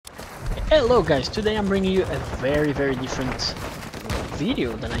Hello guys, today I'm bringing you a very different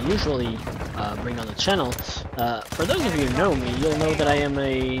video than I usually bring on the channel. For those of you who know me, you'll know that I am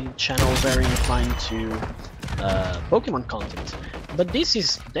a channel very inclined to Pokemon content. But this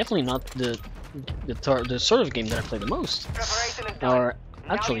is definitely not the sort of game that I play the most. Or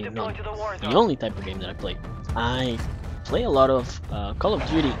actually not the only type of game that I play. I play a lot of Call of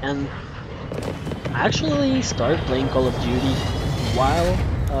Duty, and I actually started playing Call of Duty while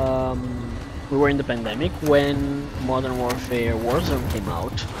we were in the pandemic, when Modern Warfare Warzone came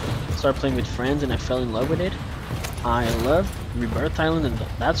out. Started playing with friends and I fell in love with it. I loved Rebirth Island, and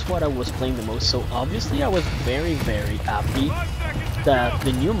that's what I was playing the most, so obviously I was very happy that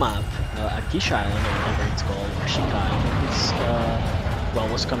the new map, Akisha Island, or whatever it's called, ASHIKA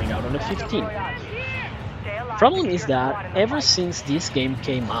Island, was coming out on the 15th. Problem is that ever since this game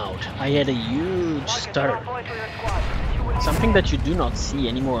came out, I had a huge stutter. Something that you do not see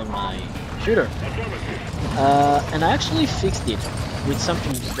anymore on my computer. And I actually fixed it with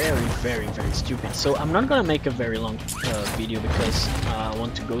something very stupid. So I'm not gonna make a very long video because I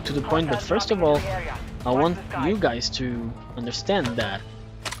want to go to the point, but first of all, I want you guys to understand that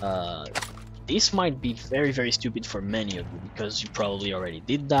this might be very stupid for many of you, because you probably already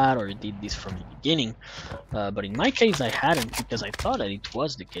did that or did this from the beginning, but in my case I hadn't, because I thought that it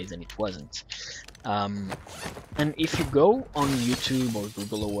was the case and it wasn't. And if you go on YouTube or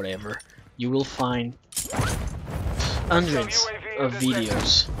Google or whatever, you will find hundreds of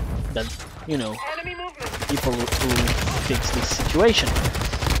videos that, you know, people who fix this situation.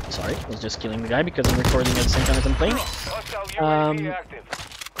 Sorry, I was just killing the guy because I'm recording at the same time as I'm playing.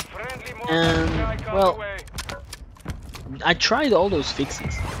 And well, I tried all those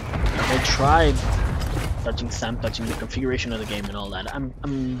fixes. I tried touching the configuration of the game and all that.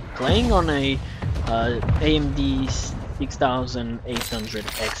 I'm playing on a AMD 6800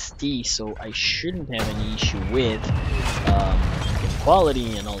 XT, so I shouldn't have any issue with game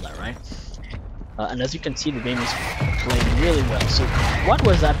quality and all that, right? And as you can see, the game is playing really well. So what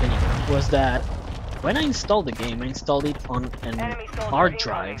was happening was that when I installed the game, I installed it on an hard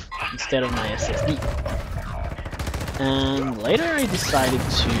drive instead of my SSD. And later I decided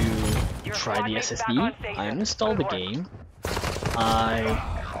to try the SSD. I uninstalled the game. I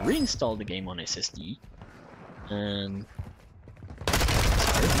reinstalled the game on SSD. And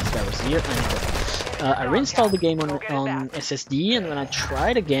sorry, this guy was here. I reinstalled the game on SSD, and when I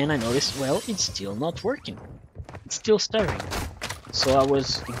tried again, I noticed, well, it's still not working. It's still stuttering. So I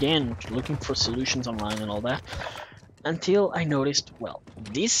was again looking for solutions online and all that, until I noticed, well,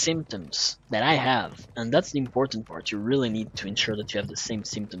 these symptoms that I have, and that's the important part, you really need to ensure that you have the same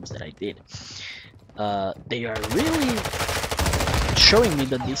symptoms that I did. They are really showing me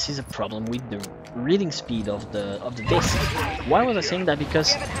that this is a problem with the reading speed of the disc. Why was I saying that?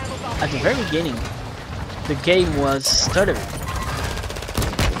 Because at the very beginning, the game was stuttering,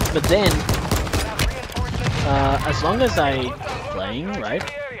 but then as long as I playing, right,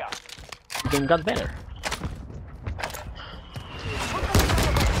 the game got better.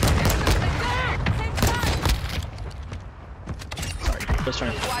 Sorry, just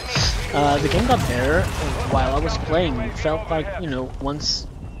trying to... the game got better while I was playing. It felt like, you know, once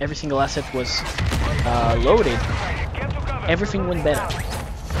every single asset was loaded, everything went better.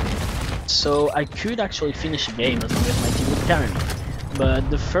 So I could actually finish a game as long as my team would carry me. But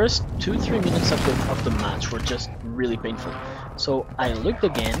the first 2-3 minutes of the match were just really painful. So I looked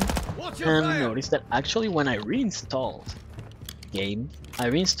again and noticed that actually when I reinstalled the game, I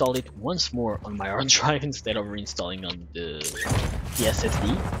reinstalled it once more on my hard drive instead of reinstalling on the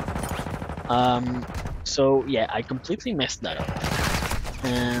SSD. So yeah, I completely messed that up.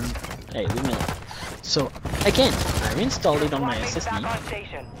 And hey, leave me alone. So again, I reinstalled it on my SSD,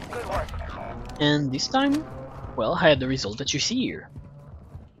 and this time, well, I had the result that you see here.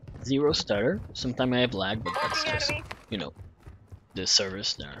 Zero stutter. Sometimes I have lag, but that's just, you know, the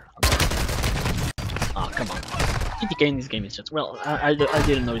servers there. Oh, come on. TTK in this game is just, well, I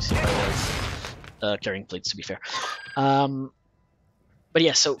didn't notice if I was carrying plates, to be fair. But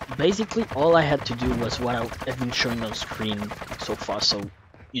yeah, so basically all I had to do was what I have been showing on screen so far. So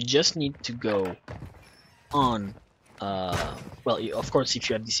you just need to go on, well, of course, if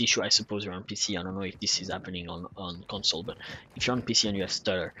you have this issue, I suppose you're on PC. I don't know if this is happening on console, but if you're on PC and you have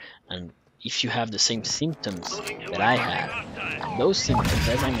stutter, and if you have the same symptoms that I had, and those symptoms,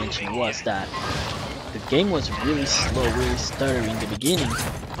 as I mentioned, was that the game was really slow, really stuttery in the beginning,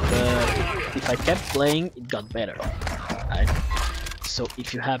 but if I kept playing, it got better, right? So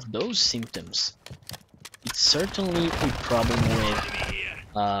if you have those symptoms, it's certainly a problem with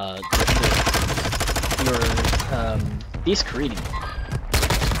your disk reading.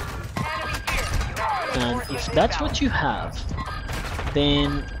 And if that's what you have,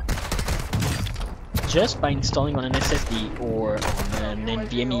 then just by installing on an SSD or on an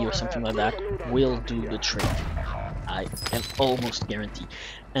NVMe or something like that will do the trick. I can almost guarantee.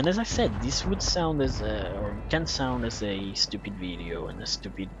 And as I said, this would sound as or can sound as a stupid video and a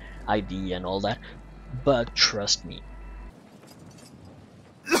stupid idea and all that, but trust me,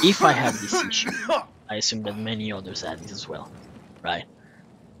 if I had this issue, I assume that many others had this as well, right?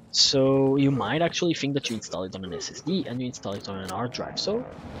 So you might actually think that you install it on an SSD and you install it on an hard drive. So,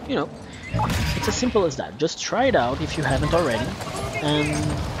 you know, it's as simple as that. Just try it out if you haven't already, and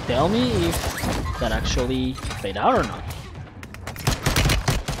tell me if that actually played out or not.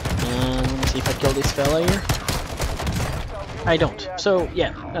 Let me see if I kill this fella here. I don't. So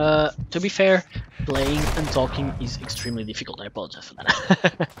yeah, to be fair, playing and talking is extremely difficult. I apologize for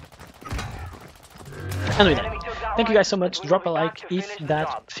that. Anyway then, thank you guys so much. Drop a like if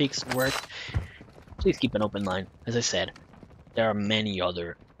that fix worked. Please keep an open mind. As I said, there are many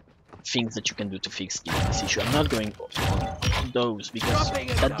other things that you can do to fix this issue. I'm not going on those because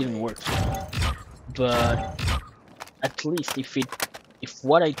that didn't work for me. But at least if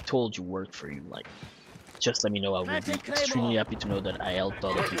what I told you worked for you, like, just let me know. I would be extremely happy to know that I helped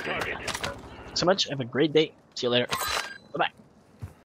other people with that. Thanks so much. Have a great day. See you later.